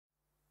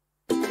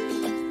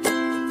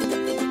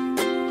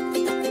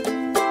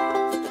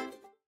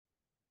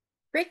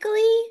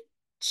Prickly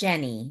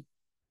Jenny.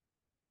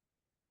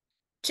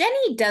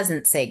 Jenny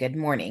doesn't say good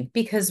morning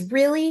because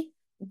really,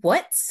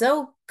 what's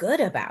so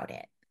good about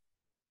it?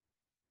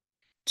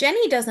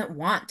 Jenny doesn't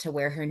want to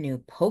wear her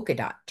new polka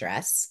dot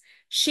dress.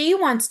 She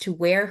wants to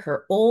wear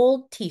her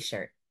old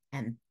t-shirt,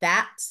 and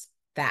that's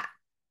that.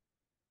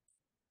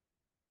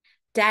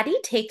 Daddy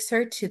takes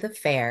her to the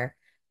fair,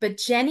 but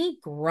Jenny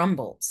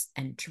grumbles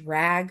and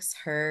drags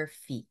her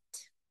feet.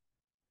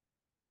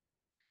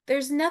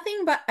 There's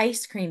nothing but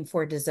ice cream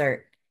for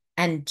dessert,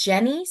 and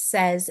Jenny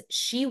says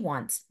she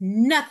wants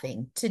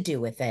nothing to do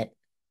with it.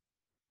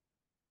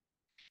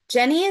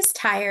 Jenny is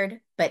tired,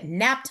 but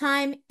nap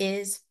time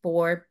is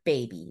for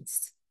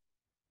babies.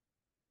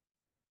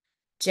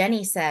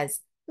 Jenny says,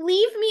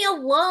 "Leave me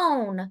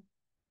alone."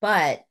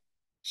 But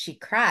she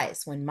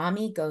cries when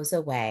mommy goes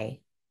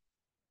away.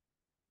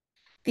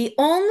 The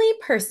only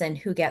person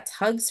who gets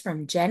hugs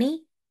from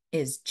Jenny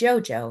is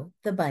Jojo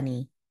the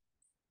bunny.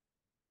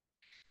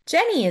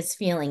 Jenny is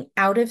feeling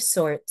out of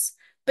sorts,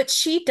 but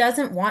she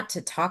doesn't want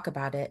to talk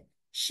about it.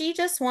 She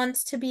just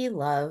wants to be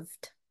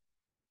loved.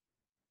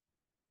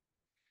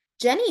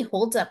 Jenny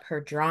holds up her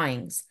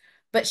drawings,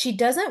 but she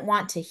doesn't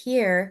want to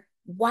hear,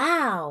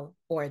 "Wow,"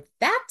 or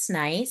 "That's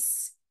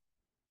nice."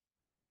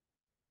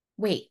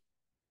 Wait,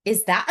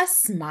 is that a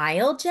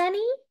smile,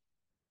 Jenny?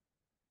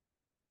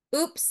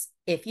 Oops,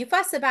 if you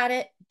fuss about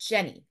it,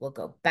 Jenny will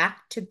go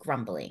back to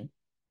grumbling.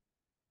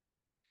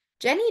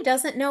 Jenny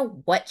doesn't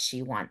know what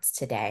she wants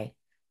today,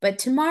 but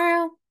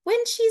tomorrow,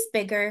 when she's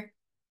bigger,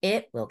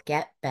 it will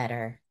get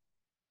better.